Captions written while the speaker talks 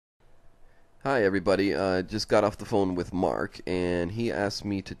Hi, everybody. Just got off the phone with Mark, and he asked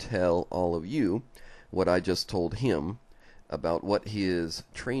me to tell all of you what I just told him about what his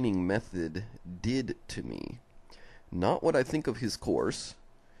training method did to me. Not what I think of his course,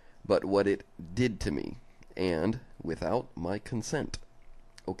 but what it did to me, and without my consent.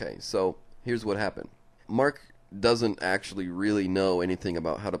 Okay, so here's what happened. Mark doesn't actually really know anything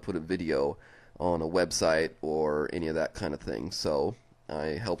about how to put a video on a website or any of that kind of thing, so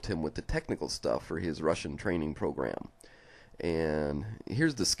I helped him with the technical stuff for his Russian training program. And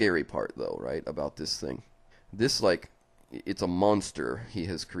here's the scary part, though, right, about this thing. This, it's a monster he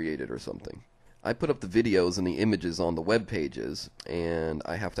has created or something. I put up the videos and the images on the web pages, and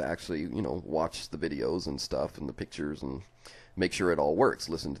I have to actually, watch the videos and stuff and the pictures and make sure it all works,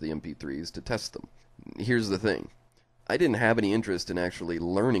 listen to the MP3s to test them. Here's the thing. I didn't have any interest in actually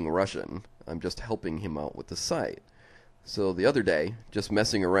learning Russian. I'm just helping him out with the site. So the other day, just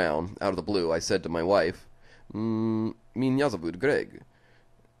messing around, out of the blue, I said to my wife, Меня зовут Greg.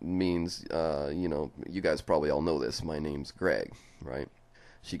 Means, you guys probably all know this, my name's Greg, right?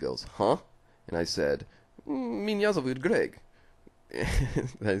 She goes, huh? And I said, Меня зовут Greg.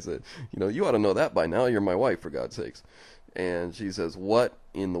 And I said, you ought to know that by now, you're my wife, for God's sakes. And she says, what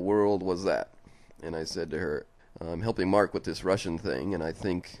in the world was that? And I said to her, I'm helping Mark with this Russian thing, and I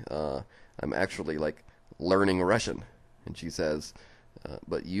think I'm actually, learning Russian. And she says,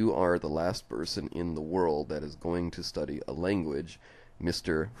 but you are the last person in the world that is going to study a language,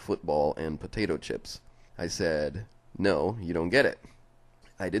 Mr. Football and Potato Chips. I said, no, you don't get it.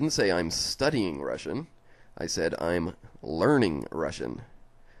 I didn't say I'm studying Russian. I said I'm learning Russian.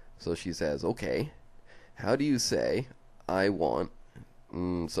 So she says, okay, how do you say I want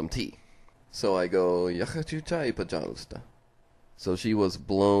some tea? So I go, Я хочу чай, пожалуйста. So she was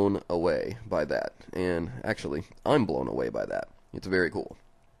blown away by that. And actually, I'm blown away by that. It's very cool.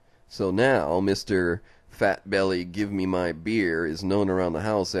 So now, Mr. Fat Belly Give Me My Beer is known around the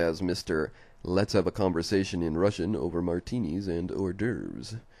house as Mr. Let's Have a Conversation in Russian over martinis and hors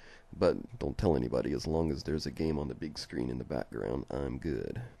d'oeuvres. But don't tell anybody, as long as there's a game on the big screen in the background, I'm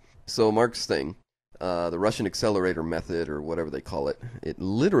good. So Mark's thing, the Russian accelerator method, or whatever they call it, it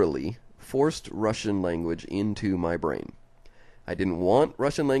literally forced Russian language into my brain. I didn't want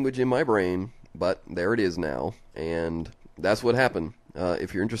Russian language in my brain, but there it is now, and that's what happened.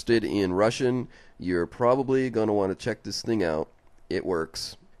 If you're interested in Russian, you're probably going to want to check this thing out. It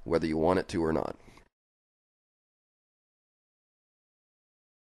works, whether you want it to or not.